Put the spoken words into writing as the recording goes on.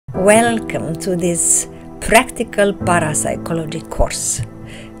Welcome to this Practical Parapsychology course.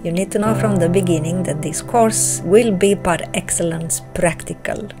 You need to know from the beginning that this course will be par excellence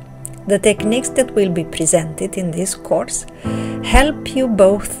practical. The techniques that will be presented in this course help you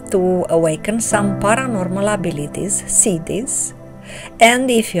both to awaken some paranormal abilities, SIDDHIs,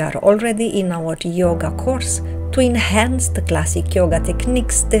 and if you are already in our yoga course, to enhance the classic yoga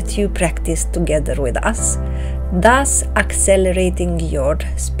techniques that you practice together with us, thus accelerating your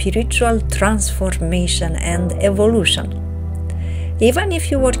spiritual transformation and evolution. Even if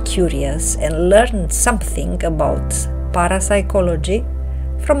you were curious and learned something about parapsychology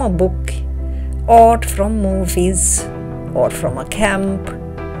from a book, or from movies, or from a camp,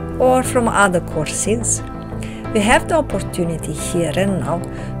 or from other courses, we have the opportunity here and now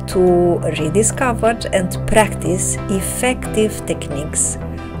to rediscover and practice effective techniques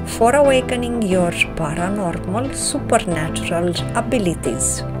for awakening your paranormal, supernatural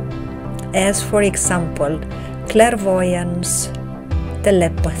abilities, as for example, clairvoyance,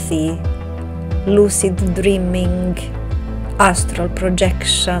 telepathy, lucid dreaming, astral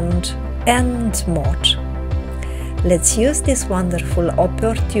projection, and more. Let's use this wonderful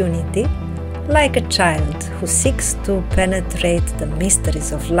opportunity like a child who seeks to penetrate the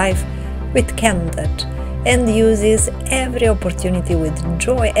mysteries of life with candor and uses every opportunity with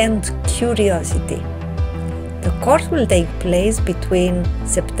joy and curiosity. The course will take place between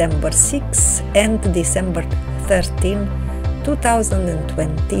September 6 and December 13,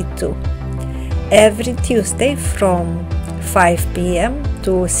 2022. Every Tuesday from 5 p.m.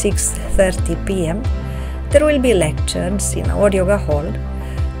 to 6:30 p.m. there will be lectures in our yoga hall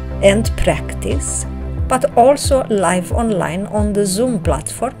and practice, but also live online on the Zoom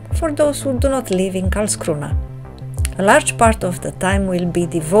platform for those who do not live in Karlskrona. A large part of the time will be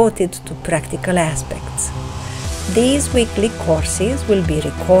devoted to practical aspects. These weekly courses will be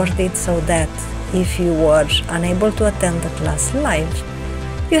recorded so that if you were unable to attend the class live,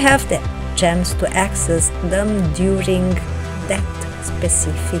 you have the chance to access them during that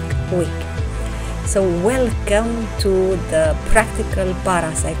specific week. So welcome to the Practical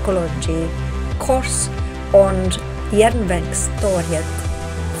Parapsychology course on Järnvägstorget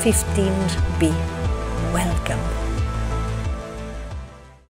 15B. Welcome.